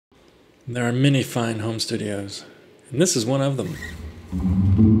There are many fine home studios, and this is one of them.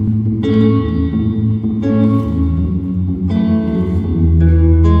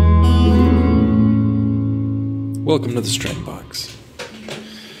 Welcome to the String Box.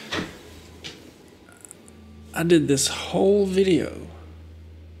 I did this whole video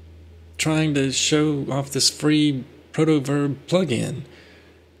trying to show off this free Protoverb plugin,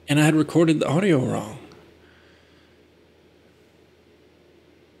 and I had recorded the audio wrong.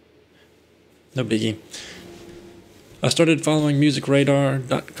 No biggie. I started following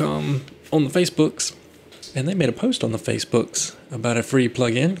musicradar.com on the Facebooks, and they made a post on the Facebooks about a free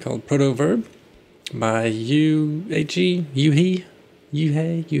plugin called Protoverb by Yuhi,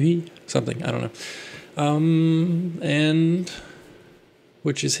 something, I don't know. And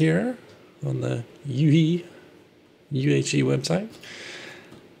which is here on the UHE website,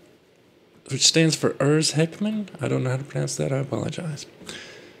 which stands for Urs Heckman. I don't know how to pronounce that. I apologize.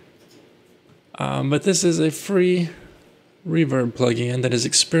 But this is a free reverb plugin that is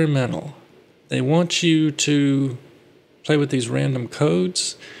experimental. They want you to play with these random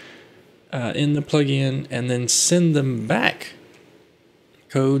codes in the plugin and then send them back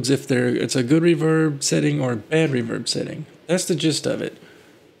codes if it's a good reverb setting or a bad reverb setting. That's the gist of it.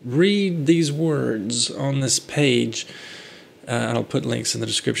 Read these words on this page, and I'll put links in the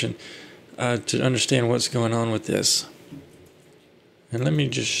description to understand what's going on with this. And let me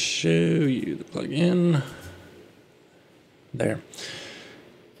just show you the plugin. There.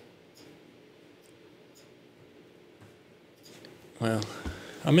 Well,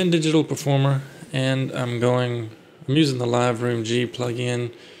 I'm in Digital Performer, and I'm using the Live Room G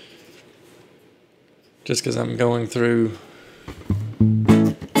plugin just because I'm going through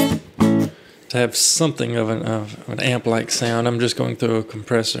to have something of an amp-like sound. I'm just going through a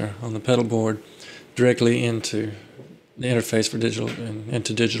compressor on the pedal board directly into the interface for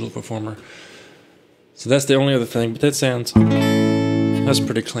into Digital Performer. So that's the only other thing, but that's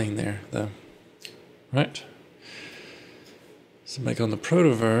pretty clean there, though. Right? So back on the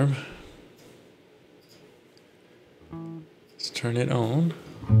Protoverb. Let's turn it on.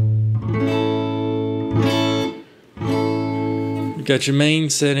 You've got your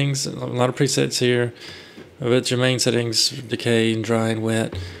main settings, a lot of presets here. But your main settings, decay and dry and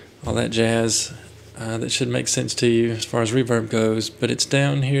wet, all that jazz. That should make sense to you as far as reverb goes, but it's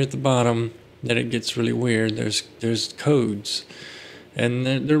down here at the bottom that it gets really weird. There's codes, and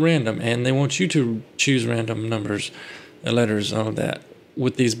they're random, and they want you to choose random numbers, letters, all of that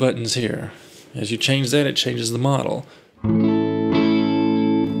with these buttons here. As you change that, it changes the model.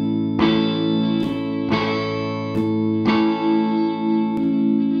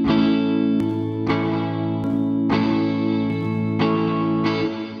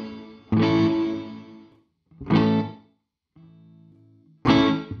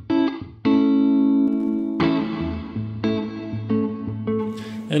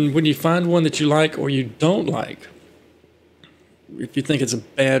 And when you find one that you like or you don't like, if you think it's a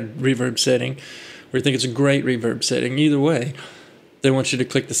bad reverb setting or you think it's a great reverb setting, either way, they want you to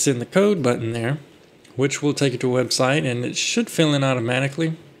click the Send the Code button there, which will take you to a website, and it should fill in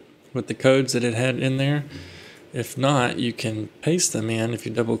automatically with the codes that it had in there. If not, you can paste them in. If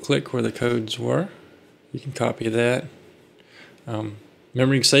you double click where the codes were, you can copy that. Remember,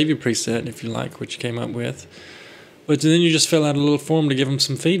 you can save your preset if you like what you came up with. But then you just fill out a little form to give them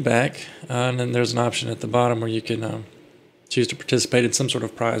some feedback, and then there's an option at the bottom where you can choose to participate in some sort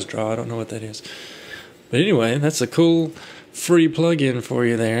of prize draw. I don't know what that is. But anyway, that's a cool free plugin for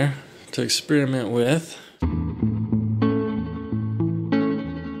you there to experiment with.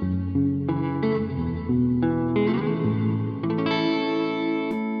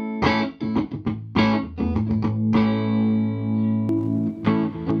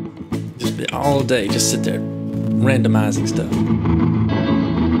 Just be all day, just sit there randomizing stuff.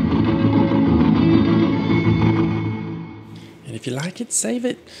 And if you like it, save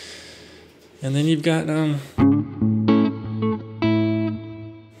it. And then you've got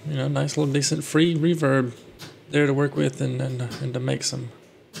nice little decent free reverb there to work with and to make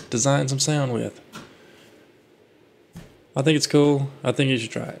design some sound with. I think it's cool. I think you should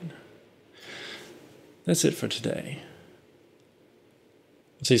try it. That's it for today.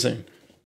 See you soon.